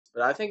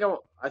But I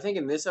think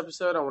in this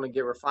episode I want to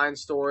get refined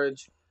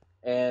storage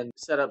and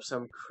set up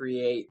some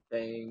create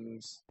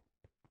things,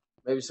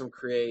 maybe some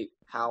create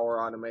power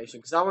automation,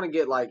 because I want to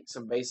get like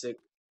some basic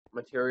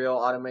material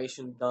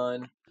automation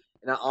done,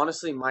 and I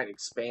honestly might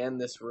expand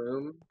this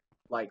room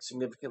like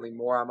significantly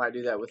more. I might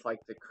do that with like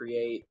the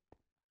create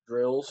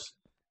drills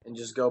and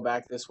just go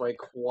back this way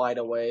quite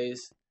a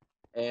ways.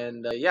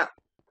 And yeah,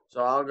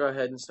 so I'll go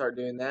ahead and start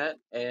doing that,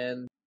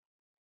 and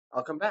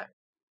I'll come back.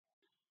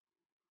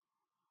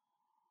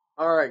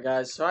 Alright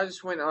guys, so I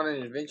just went on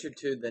an adventure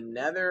to the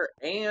Nether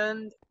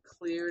and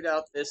cleared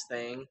out this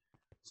thing.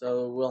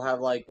 So we'll have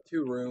like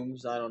 2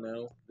 rooms, I don't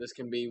know. This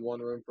can be one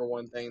room for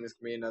one thing, this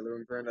can be another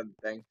room for another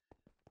thing.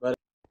 But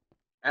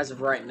as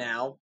of right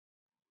now,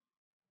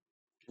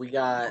 we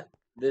got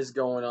this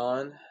going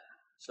on.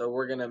 So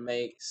we're going to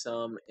make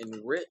some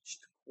enriched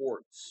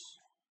quartz.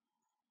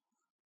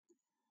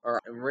 Or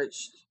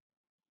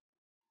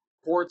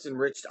quartz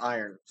enriched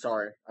iron.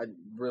 Sorry, I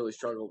really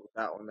struggled with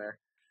that one there.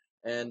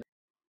 And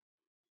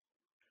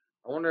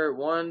I wonder,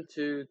 1,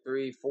 2,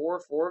 3, 4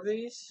 of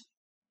these.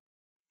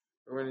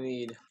 We're going to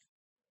need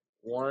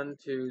 1,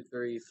 2,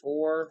 3,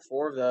 4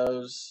 of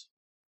those.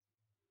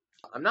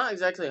 I'm not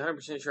exactly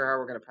 100% sure how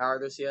we're going to power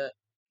this yet,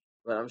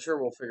 but I'm sure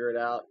we'll figure it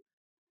out.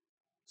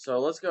 So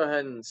let's go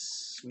ahead and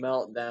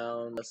smelt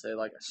down, let's say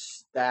like a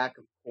stack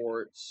of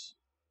quartz.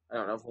 I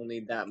don't know if we'll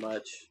need that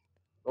much,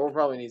 but we'll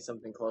probably need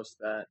something close to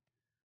that.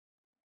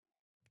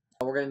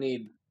 We're going to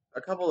need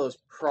a couple of those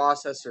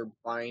processor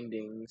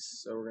bindings.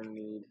 So we're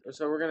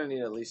going to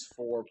need at least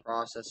 4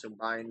 processor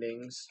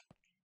bindings.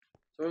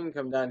 So we can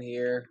come down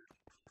here,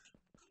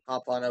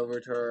 hop on over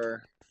to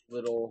our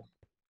little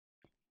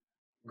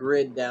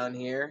grid down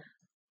here.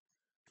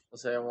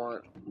 Let's say I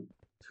want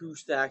 2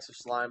 stacks of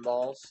slime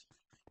balls.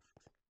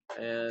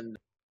 And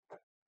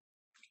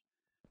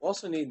we'll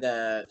also need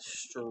that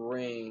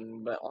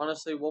string, but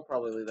honestly, we'll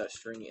probably leave that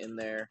string in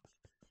there,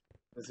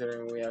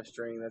 considering we have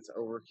string that's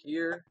over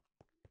here.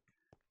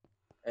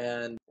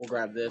 And we'll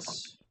grab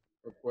this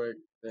real quick.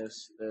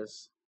 This.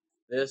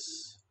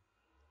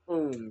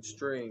 Boom,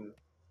 string.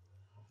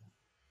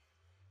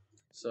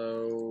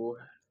 So,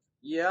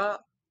 yeah.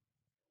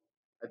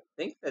 I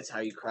think that's how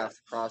you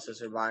craft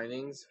processor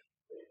bindings.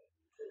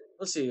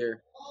 Let's see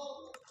here.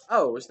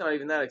 Oh, it's not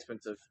even that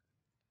expensive.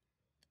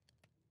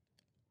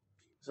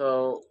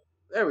 So,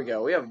 there we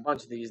go. We have a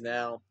bunch of these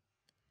now.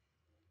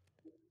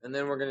 And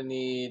then we're going to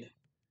need,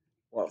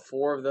 what,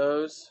 4 of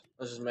those?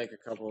 Let's just make a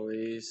couple of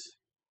these.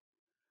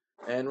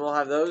 And we'll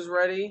have those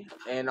ready.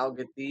 And I'll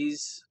get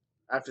these.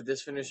 After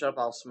this finish up,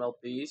 I'll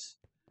smelt these.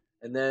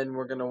 And then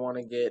we're going to want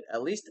to get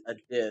at least a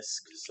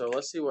disc. So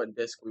let's see what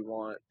disc we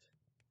want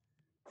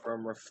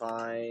from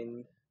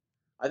refined.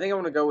 I think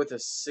I'm going to go with a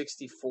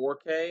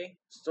 64K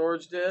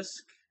storage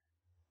disc,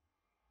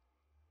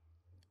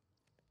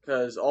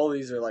 because all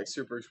these are like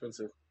super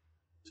expensive.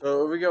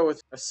 So if we go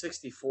with a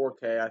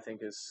 64K, I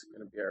think is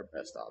going to be our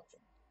best option.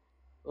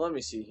 But let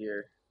me see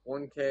here.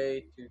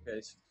 1K,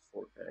 2K,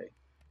 64K.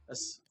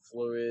 That's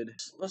fluid.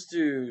 Let's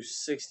do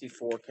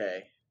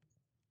 64K.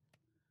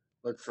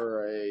 Look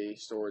for a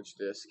storage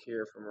disk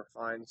here from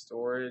refined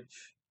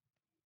storage.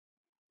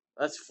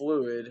 That's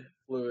fluid.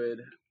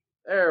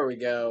 There we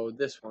go.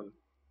 This one.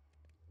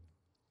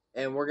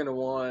 And we're going to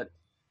want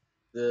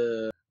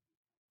the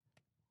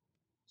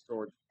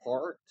storage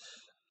part.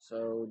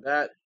 So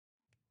that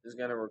is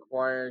going to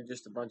require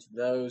just a bunch of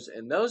those.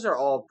 And those are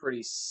all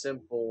pretty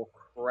simple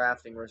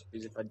crafting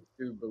recipes, if I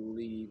do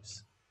believe.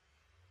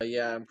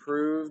 Yeah,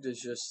 improved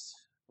is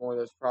just more of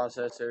those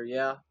processor.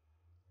 Yeah.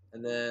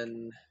 And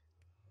then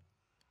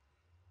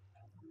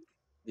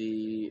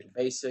the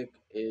basic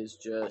is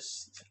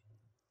just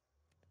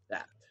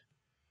that.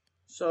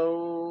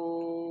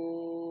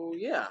 So,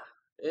 yeah.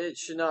 It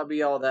should not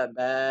be all that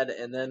bad,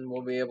 and then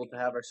we'll be able to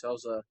have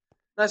ourselves a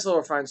nice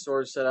little refined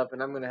storage set up,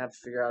 and I'm going to have to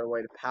figure out a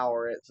way to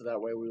power it, so that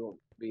way we won't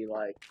be,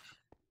 like,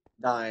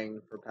 dying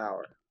for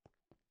power.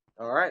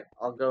 Alright,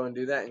 I'll go and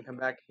do that and come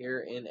back here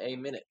in a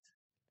minute.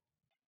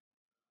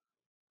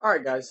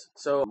 Alright guys,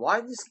 so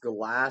while this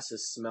glass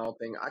is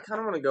smelting, I kind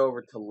of want to go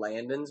over to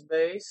Landon's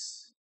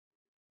base.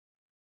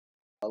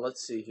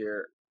 Let's see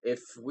here.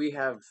 If we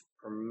have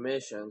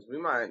permissions, we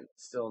might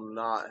still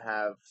not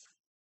have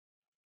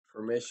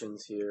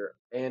permissions here,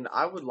 and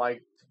I would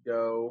like to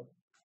go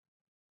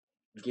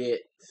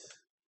get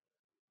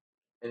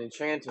an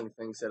enchanting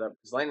thing set up,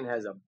 because Landon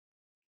has a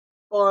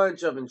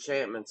bunch of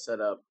enchantments set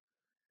up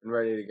and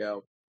ready to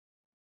go,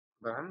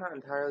 but I'm not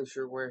entirely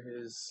sure where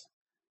his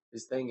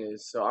thing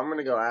is, so I'm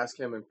gonna go ask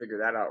him and figure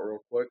that out real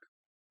quick,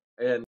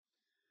 and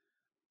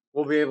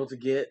we'll be able to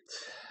get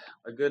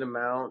a good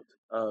amount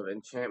of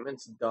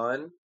enchantments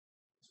done,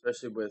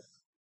 especially with,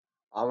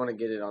 I want to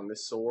get it on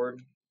this sword,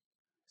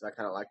 because I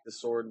kind of like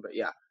this sword, but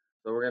yeah.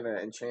 So we're going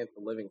to enchant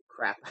the living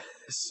crap out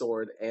of this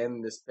sword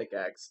and this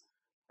pickaxe.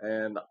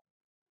 And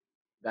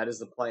that is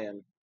the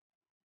plan.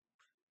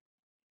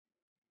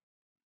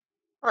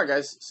 Alright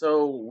guys,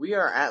 so we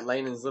are at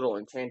Landon's little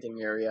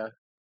enchanting area.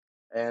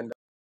 And,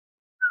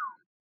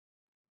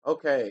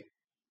 okay.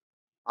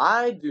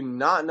 I do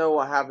not know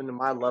what happened to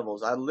my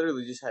levels. I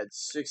literally just had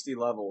 60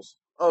 levels.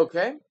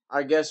 Okay,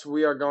 I guess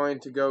we are going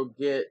to go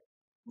get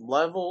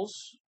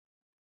levels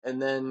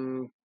and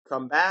then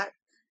come back.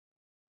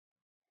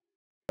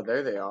 Oh,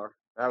 there they are.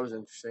 That was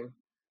interesting.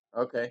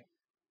 Okay,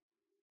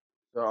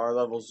 so our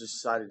levels just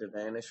decided to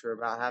vanish for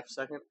about half a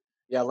second.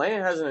 Yeah, Lane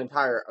has an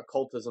entire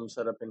occultism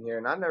set up in here,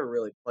 and I've never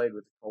really played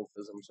with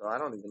occultism, so I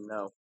don't even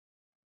know.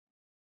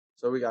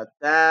 So we got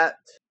that.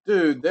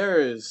 Dude, there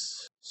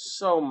is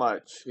so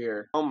much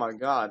here. Oh my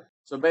god.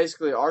 So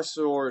basically, our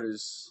sword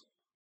is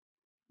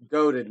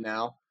goated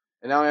now.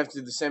 And now we have to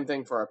do the same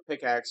thing for our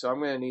pickaxe, so I'm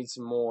going to need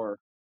some more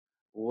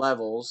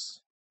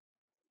levels.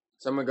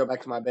 So I'm going to go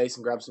back to my base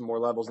and grab some more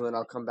levels, and then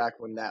I'll come back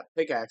when that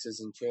pickaxe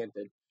is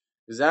enchanted.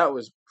 Because that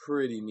was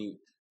pretty neat.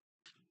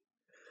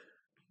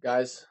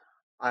 Guys,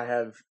 I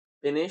have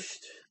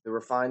finished the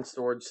refined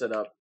storage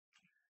setup.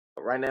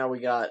 Right now we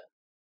got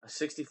a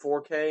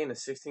 64K and a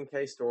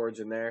 16K storage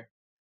in there.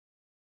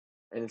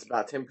 And it's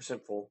about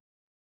 10% full.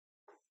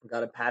 We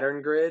got a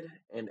pattern grid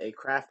and a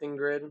crafting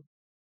grid.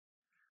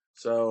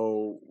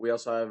 So we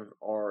also have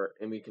our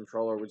ME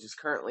controller, which is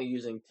currently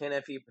using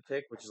 10 FE per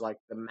tick, which is like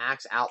the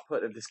max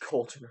output of this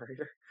coal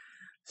generator.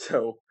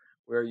 So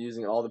we're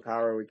using all the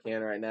power we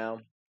can right now.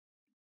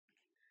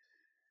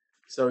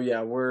 So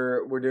yeah,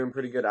 we're doing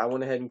pretty good. I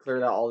went ahead and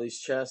cleared out all these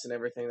chests and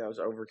everything that was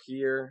over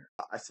here.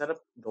 I set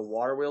up the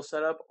water wheel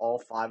setup. All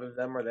 5 of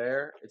them are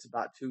there. It's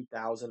about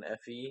 2,000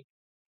 FE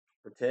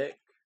per tick.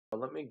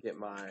 Let me get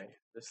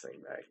this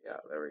thing back. Yeah,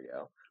 there we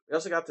go. We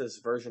also got this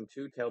version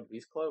 2 tailed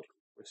beast cloak,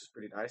 which is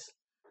pretty nice.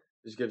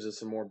 Just gives us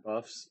some more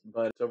buffs.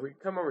 But so if we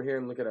come over here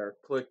and look at our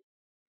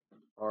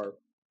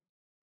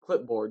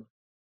clipboard,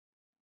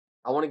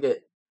 I want to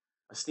get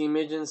a steam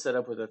engine set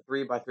up with a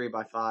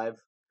 3x3x5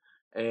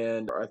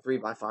 and or a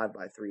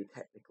 3x5x3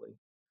 technically.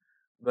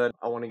 But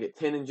I want to get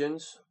 10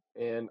 engines,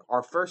 and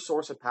our first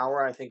source of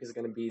power I think is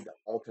going to be the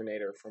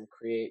alternator from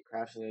Create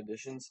Crafts and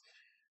Additions.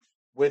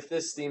 With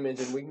this steam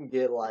engine, we can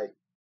get like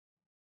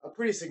a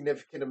pretty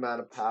significant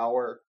amount of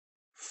power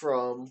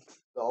from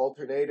the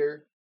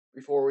alternator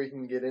before we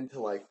can get into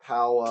like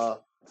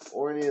power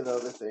or any of the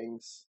other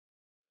things.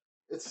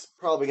 It's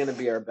probably going to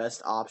be our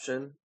best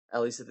option,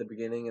 at least at the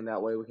beginning, and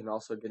that way we can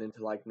also get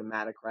into like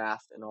pneumatic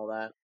craft and all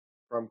that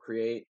from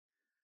Create.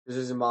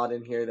 There's a mod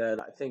in here that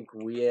I think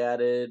we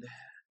added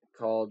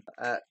called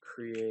at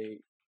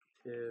Creative.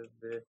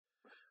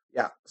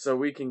 Yeah, so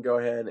we can go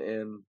ahead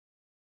and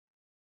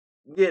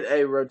get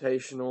a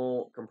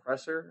rotational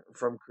compressor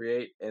from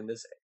Create, and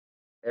this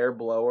air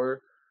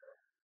blower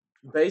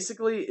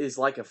basically is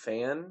like a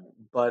fan,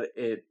 but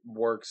it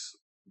works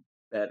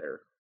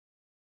better.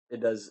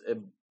 It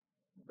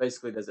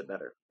basically does it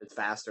better. It's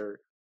faster.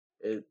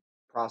 It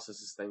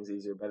processes things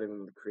easier, better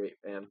than the Create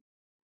fan.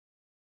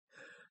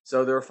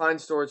 So the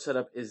refined storage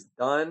setup is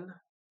done.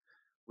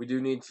 We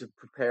do need to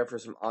prepare for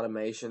some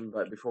automation,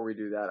 but before we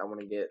do that, I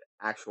want to get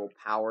actual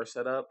power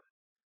set up.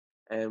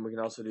 And we can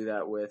also do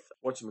that with,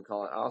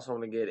 whatchamacallit, I also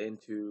want to get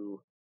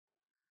into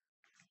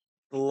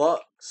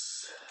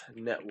Flux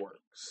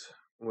networks,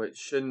 which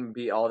shouldn't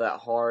be all that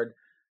hard.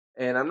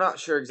 And I'm not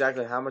sure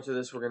exactly how much of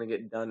this we're going to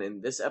get done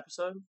in this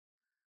episode,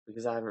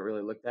 because I haven't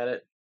really looked at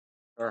it,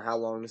 or how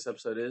long this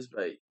episode is.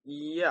 But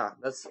yeah,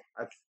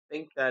 I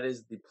think that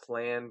is the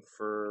plan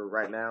for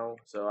right now.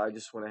 So I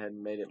just went ahead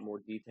and made it more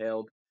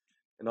detailed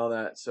and all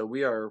that. So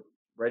we are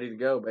ready to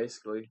go,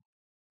 basically.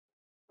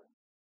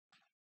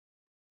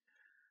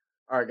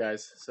 Alright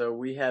guys, so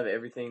we have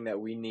everything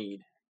that we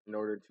need in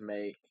order to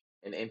make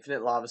an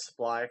infinite lava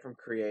supply from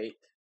Create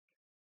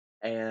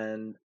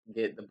and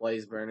get the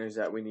blaze burners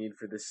that we need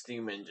for the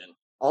steam engine.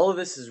 All of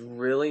this is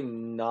really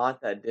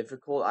not that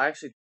difficult. I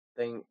actually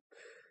think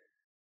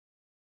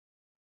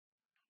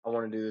I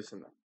want to do this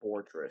in the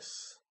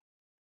fortress,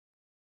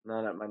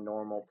 not at my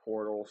normal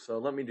portal. So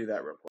let me do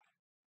that real quick.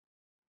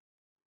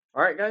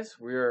 Alright guys,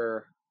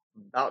 we're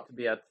about to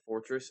be at the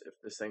fortress. If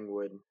this thing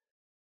would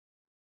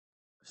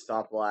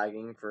stop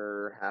lagging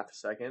for half a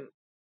second.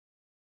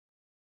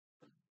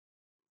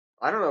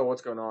 I don't know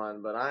what's going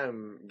on, but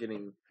I'm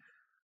getting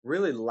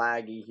really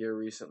laggy here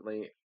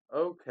recently.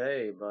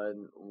 Okay,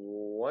 bud,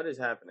 what is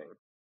happening?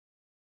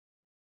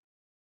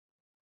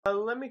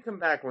 Let me come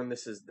back when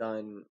this is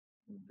done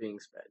being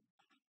sped.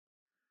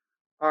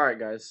 Alright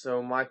guys,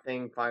 so my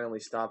thing finally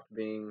stopped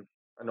being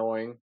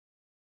annoying.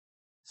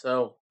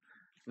 So,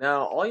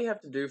 now all you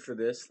have to do for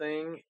this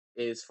thing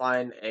is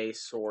find a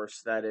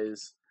source that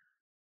is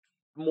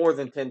more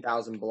than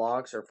 10,000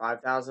 blocks or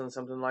 5,000,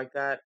 something like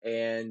that,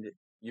 and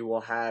you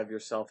will have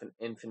yourself an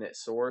infinite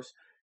source.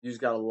 You just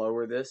gotta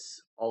lower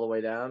this all the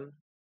way down.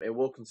 It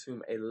will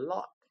consume a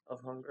lot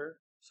of hunger,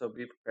 so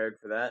be prepared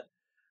for that.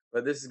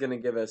 But this is gonna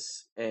give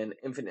us an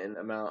infinite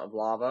amount of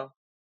lava.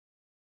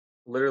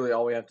 Literally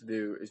all we have to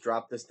do is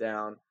drop this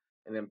down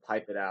and then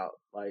pipe it out.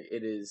 Like,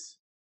 it is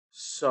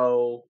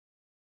so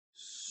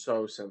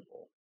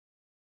simple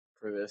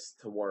for this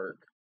to work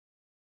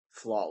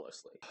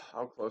flawlessly.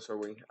 How close are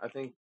we? I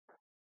think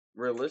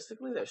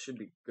realistically that should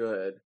be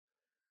good,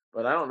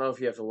 but I don't know if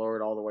you have to lower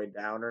it all the way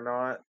down or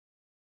not.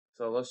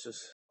 So let's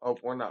just, oh,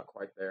 we're not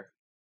quite there.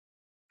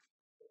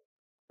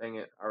 Dang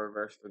it, I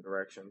reversed the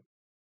direction.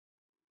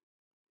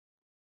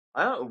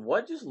 I don't,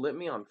 what just lit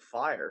me on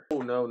fire?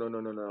 Oh, no, no, no,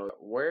 no, no.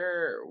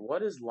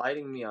 What is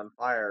lighting me on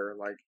fire,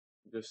 like,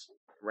 just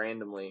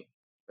randomly,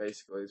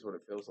 basically, is what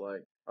it feels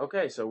like.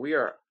 Okay, so we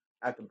are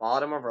at the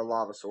bottom of our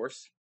lava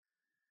source.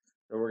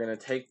 So we're going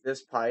to take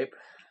this pipe.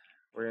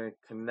 We're going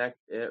to connect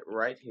it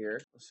right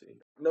here. Let's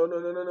see. No, no,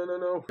 no, no, no, no,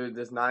 no. Dude,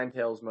 this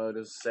Ninetales mode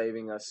is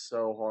saving us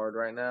so hard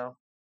right now.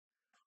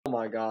 Oh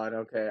my god,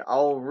 okay.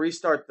 I'll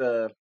restart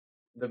the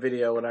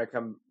video when I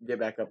get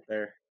back up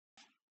there.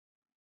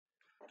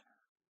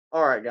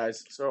 Alright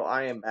guys, so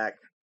I am back.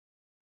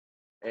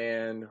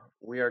 And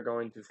we are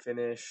going to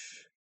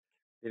finish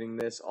getting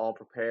this all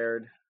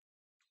prepared.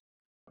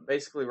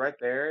 Basically right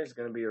there is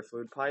going to be your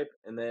fluid pipe.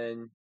 And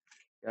then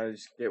you gotta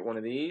just get one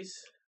of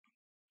these.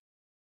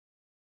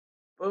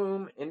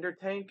 Boom, ender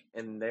tank.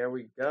 And there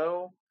we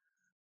go.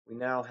 We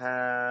now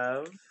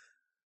have,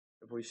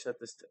 if we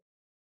set this to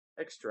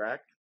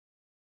extract,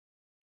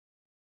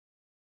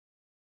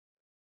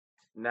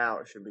 now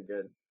it should be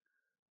good.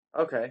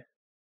 Okay.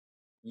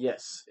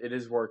 Yes, it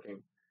is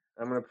working.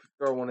 I'm going to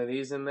throw one of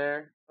these in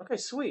there. Okay,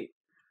 sweet.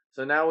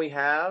 So now we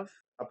have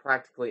a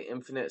practically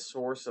infinite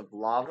source of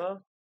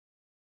lava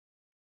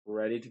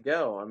ready to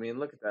go. I mean,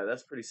 look at that.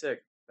 That's pretty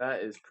sick.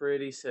 That is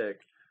pretty sick.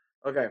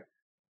 Okay.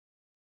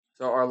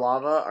 So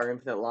our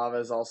infinite lava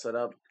is all set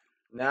up.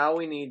 Now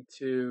we need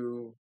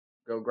to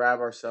go grab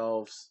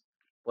ourselves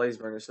blaze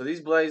burners. So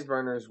these blaze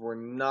burners were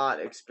not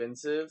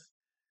expensive,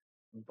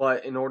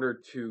 but in order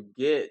to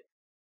get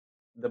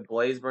the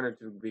blaze burner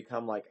to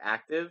become like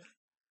active,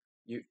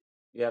 you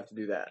have to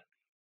do that.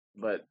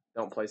 But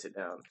don't place it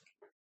down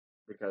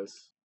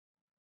because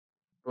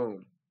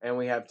boom, and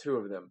we have 2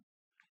 of them.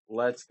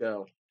 Let's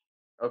go.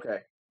 Okay,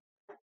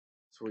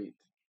 sweet.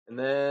 And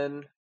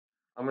then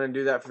I'm gonna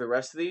do that for the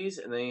rest of these,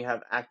 and then you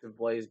have active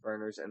blaze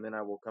burners, and then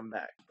I will come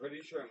back.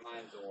 Pretty sure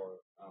mine's or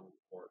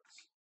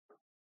quartz.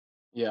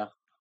 Yeah.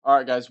 All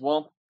right, guys.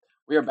 Well,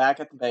 we are back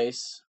at the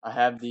base. I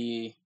have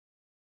the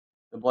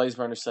blaze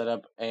burner set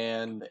up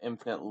and the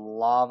infinite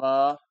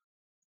lava.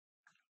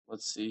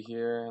 Let's see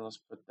here. Let's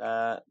put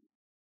that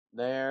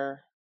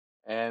there,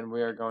 and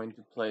we are going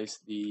to place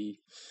the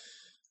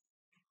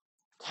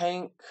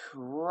tank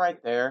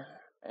right there.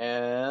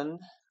 And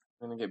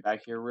I'm gonna get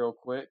back here real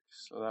quick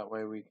so that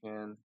way we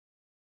can.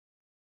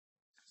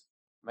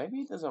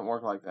 Maybe it doesn't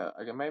work like that.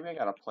 Maybe I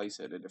gotta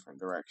place it a different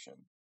direction.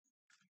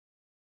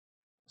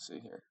 Let's see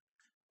here.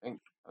 I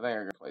think I'm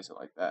gonna place it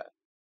like that.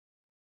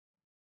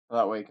 So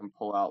that way you can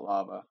pull out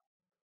lava.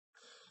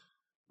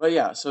 But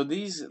yeah, so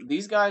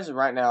these guys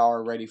right now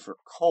are ready for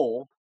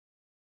coal,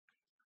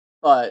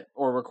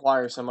 or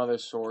require some other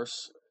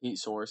heat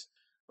source.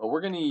 But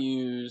we're gonna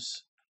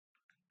use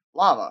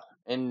lava,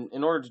 and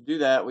in order to do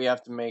that, we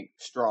have to make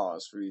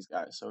straws for these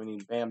guys. So we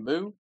need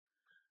bamboo,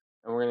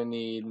 and we're gonna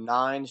need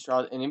 9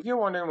 straws. And if you're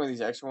wondering where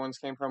these extra ones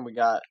came from, we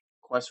got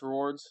quest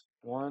rewards.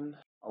 One.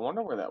 I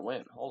wonder where that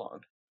went. Hold on.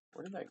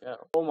 Where did that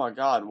go? Oh my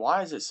god,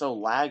 why is it so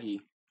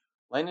laggy?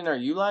 Landon, are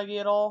you laggy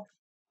at all?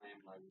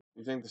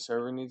 You think the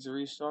server needs a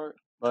restart?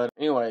 But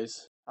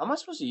anyways, how am I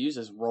supposed to use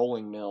this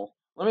rolling mill?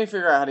 Let me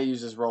figure out how to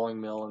use this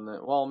rolling mill, and then,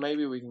 well,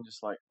 maybe we can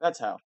just that's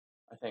how.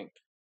 I think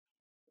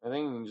you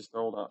can just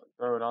throw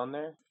it on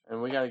there,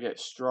 and we gotta get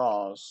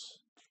straws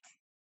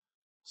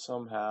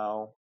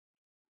somehow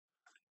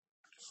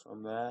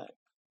from that.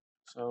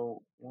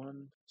 So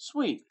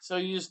sweet. So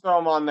you just throw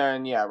them on there,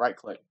 and yeah, right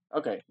click.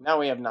 Okay, now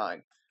we have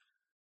 9.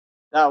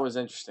 That was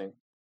interesting.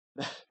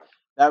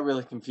 That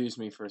really confused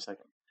me for a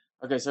second.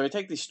 Okay, so we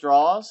take these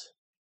straws,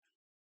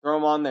 throw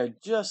them on there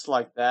just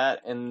like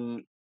that,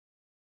 and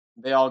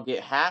they all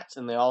get hats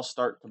and they all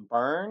start to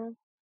burn,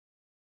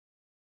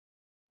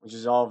 which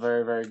is all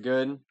very, very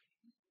good.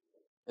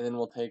 And then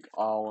we'll take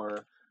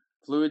our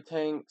fluid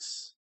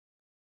tanks,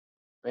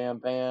 bam,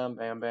 bam,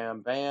 bam,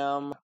 bam,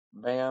 bam,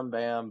 bam,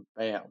 bam,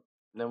 bam.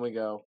 And then we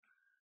go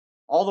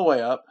all the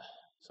way up.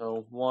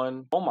 So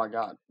 1, oh my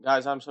god,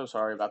 guys, I'm so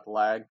sorry about the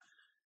lag.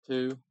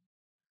 2,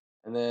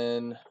 and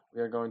then we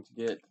are going to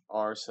get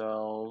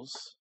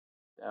ourselves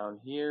down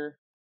here.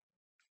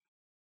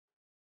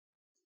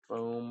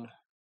 Boom.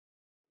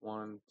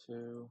 1,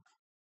 2.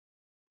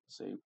 Let's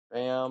see,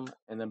 bam,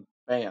 and then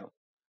bam.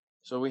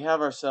 So we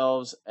have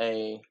ourselves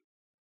a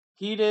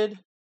heated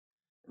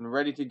and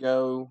ready to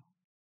go,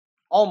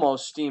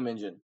 almost steam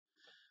engine.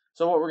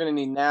 So what we're going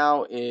to need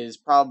now is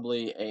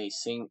probably a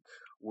sink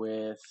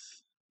with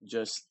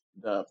just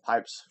the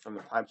pipes from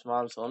the pipes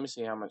mod. So let me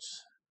see how much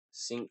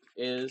sink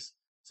is.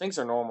 Sinks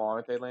are normal,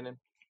 aren't they, Landon?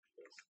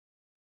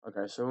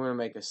 Okay, so we're going to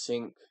make a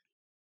sink.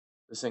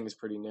 This thing is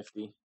pretty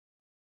nifty.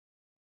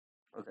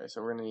 Okay,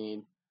 so we're going to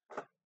need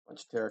a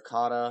bunch of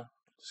terracotta,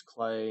 just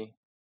clay.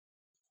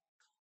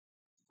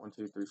 1,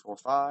 2, 3, 4,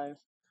 5.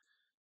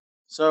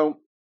 So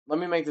let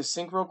me make the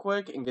sink real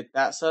quick and get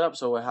that set up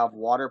so we'll have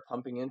water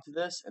pumping into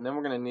this, and then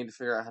we're going to need to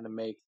figure out how to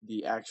make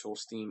the actual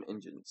steam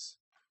engines.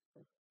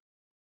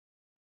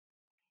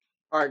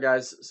 Alright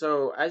guys,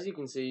 so as you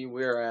can see,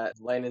 we're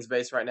at Landon's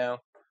base right now.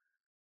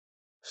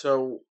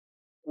 So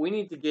we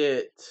need to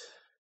get.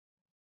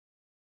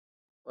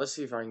 Let's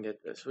see if I can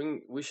get this.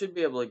 We should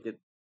be able to get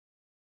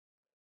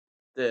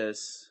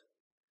this,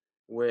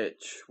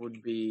 which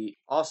would be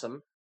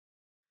awesome,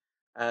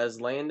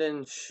 as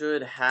Landon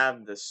should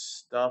have the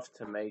stuff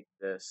to make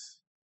this.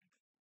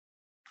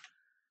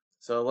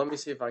 So let me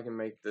see if I can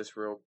make this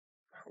real.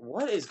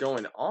 What is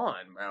going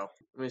on, bro?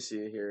 Let me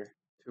see here.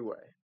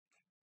 Two-way.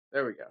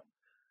 There we go.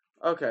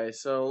 Okay,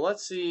 so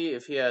let's see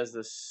if he has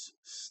this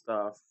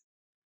stuff.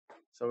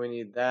 So we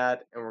need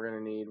that, and we're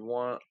gonna need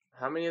one.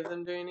 How many of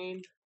them do you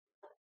need?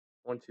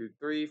 1, 2,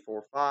 3,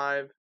 4,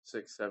 5,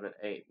 6, 7,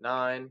 8,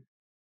 9.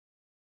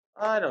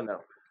 I don't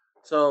know.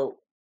 So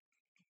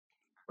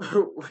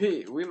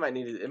we might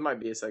need it. It might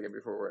be a second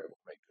before we're able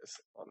to make this,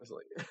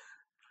 honestly.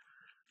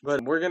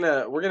 But we're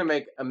gonna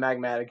make a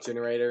magmatic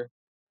generator,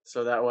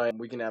 so that way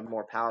we can have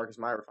more power, because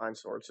my refined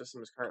storage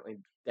system is currently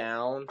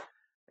down,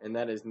 and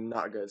that is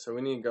not good. So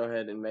we need to go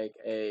ahead and make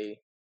a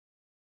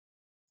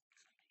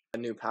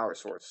new power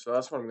source. So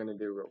that's what I'm gonna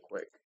do real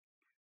quick.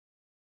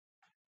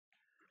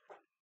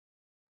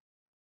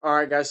 All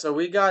right, guys. So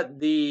we got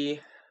the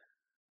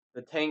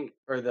tank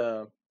or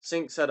the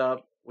sink set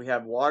up. We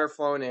have water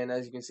flowing in.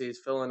 As you can see, it's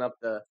filling up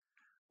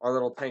our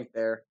little tank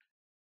there.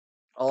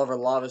 All of our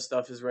lava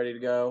stuff is ready to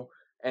go.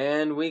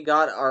 And we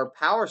got our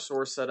power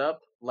source set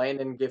up.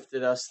 Landon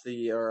gifted us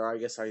or I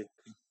guess I could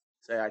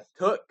say I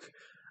took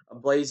a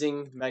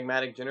blazing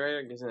magmatic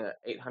generator. It gives it an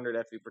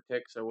 800 FE per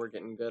tick, so we're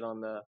getting good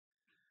on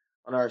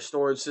our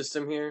storage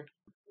system here.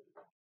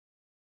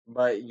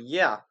 But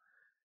yeah,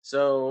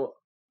 so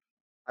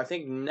I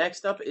think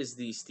next up is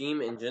the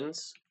steam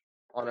engines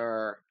on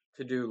our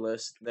to-do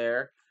list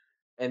there.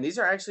 And these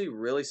are actually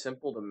really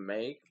simple to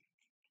make.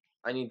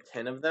 I need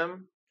 10 of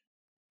them,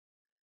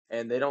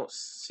 and they don't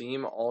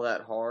seem all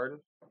that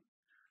hard.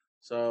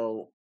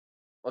 So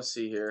let's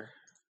see here.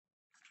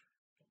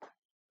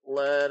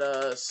 Let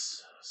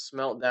us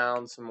smelt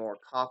down some more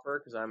copper,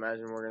 because I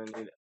imagine we're going to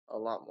need a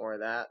lot more of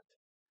that.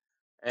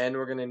 And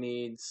we're going to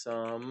need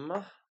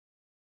some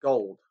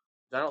gold.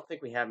 I don't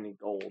think we have any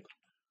gold.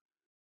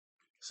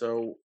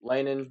 So,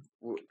 Landon,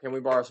 can we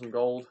borrow some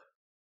gold?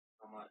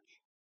 How much?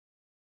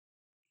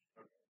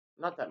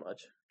 Not that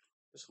much.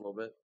 Just a little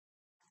bit.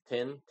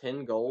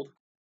 10 gold.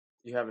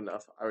 You have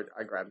enough.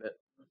 I grabbed it.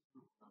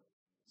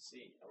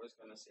 See, I was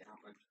gonna see how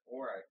much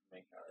ore I can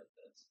make out of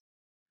this.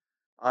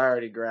 I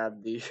already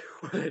grabbed the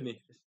what I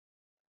needed.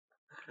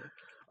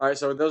 Alright,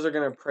 so those are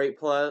gonna plate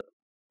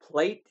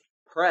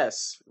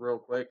press real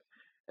quick,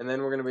 and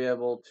then we're gonna be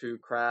able to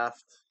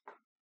craft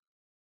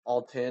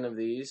all 10 of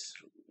these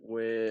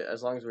with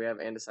as long as we have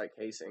andesite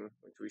casing,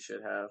 which we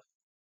should have.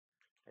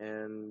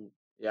 And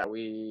yeah,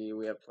 we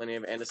have plenty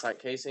of andesite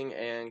casing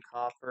and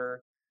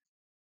copper.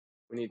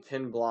 We need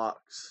 10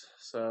 blocks,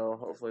 so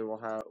hopefully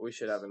we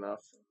should have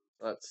enough.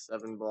 That's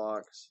 7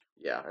 blocks.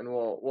 Yeah, and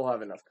we'll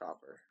have enough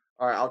copper.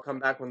 Alright, I'll come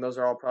back when those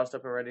are all processed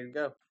up and ready to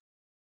go.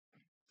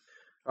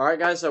 Alright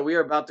guys, so we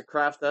are about to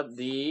craft up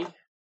the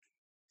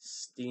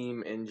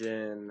steam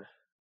engine.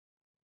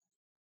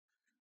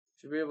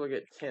 Should be able to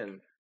get 10.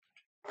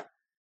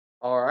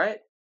 Alright,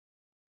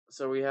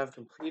 so we have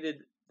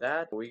completed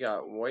that. We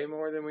got way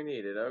more than we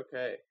needed.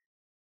 Okay.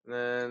 And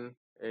then,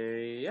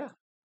 yeah.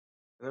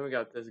 And then we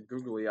got this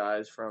googly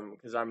eyes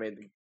because I made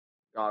the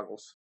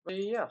goggles. But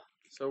yeah,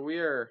 so we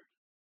are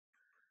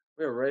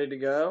ready to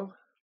go.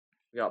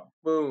 We got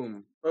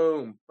boom,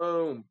 boom,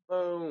 boom,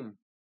 boom,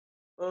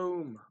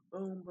 boom,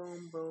 boom,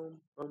 boom,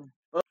 boom, boom,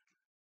 boom.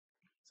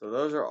 So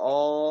those are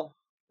all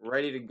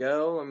ready to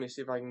go. Let me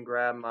see if I can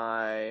grab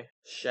my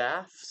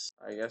shafts.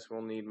 I guess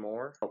we'll need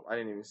more. Oh, I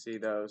didn't even see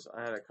those.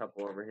 I had a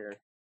couple over here.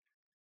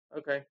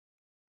 Okay.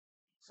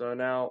 So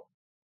now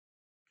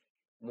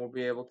we'll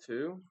be able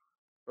to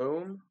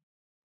boom,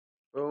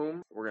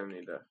 boom. We're going to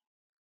need to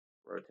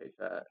rotate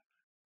that.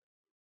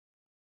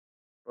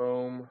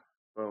 Boom,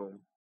 boom,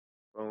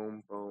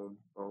 boom, boom,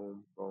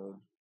 boom, boom.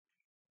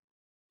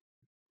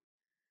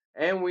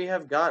 And we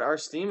have got our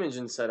steam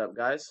engine set up,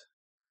 guys.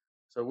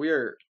 So we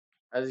are,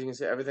 as you can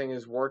see, everything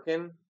is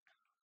working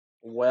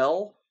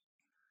well.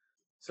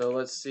 So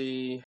let's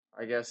see.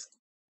 I guess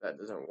that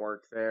doesn't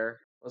work there.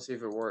 Let's see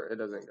if it works. It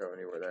doesn't go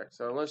anywhere there.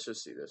 So let's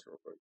just see this real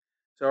quick.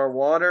 So our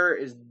water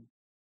is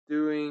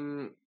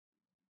doing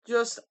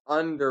just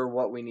under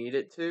what we need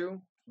it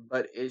to,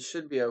 but it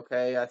should be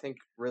okay. I think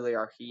really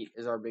our heat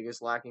is our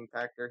biggest lacking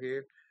factor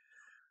here.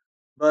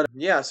 But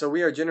yeah, so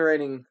we are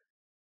generating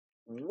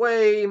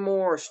way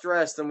more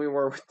stress than we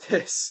were with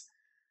this.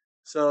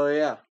 So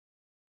yeah,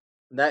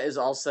 that is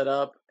all set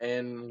up,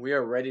 and we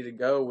are ready to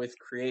go with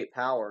create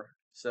power.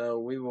 So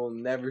we will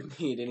never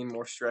need any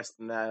more stress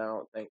than that, I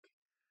don't think.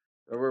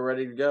 So we're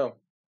ready to go.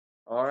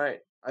 All right.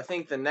 I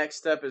think the next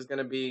step is going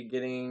to be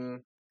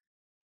getting,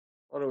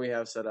 what do we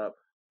have set up?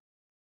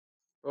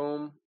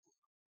 Boom,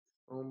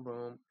 boom,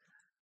 boom.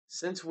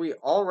 Since we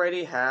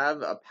already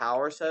have a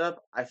power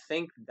setup, I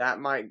think that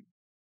might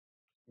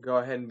go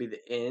ahead and be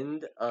the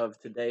end of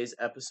today's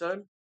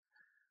episode.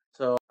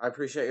 So I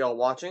appreciate y'all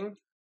watching,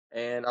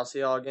 and I'll see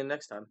y'all again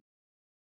next time.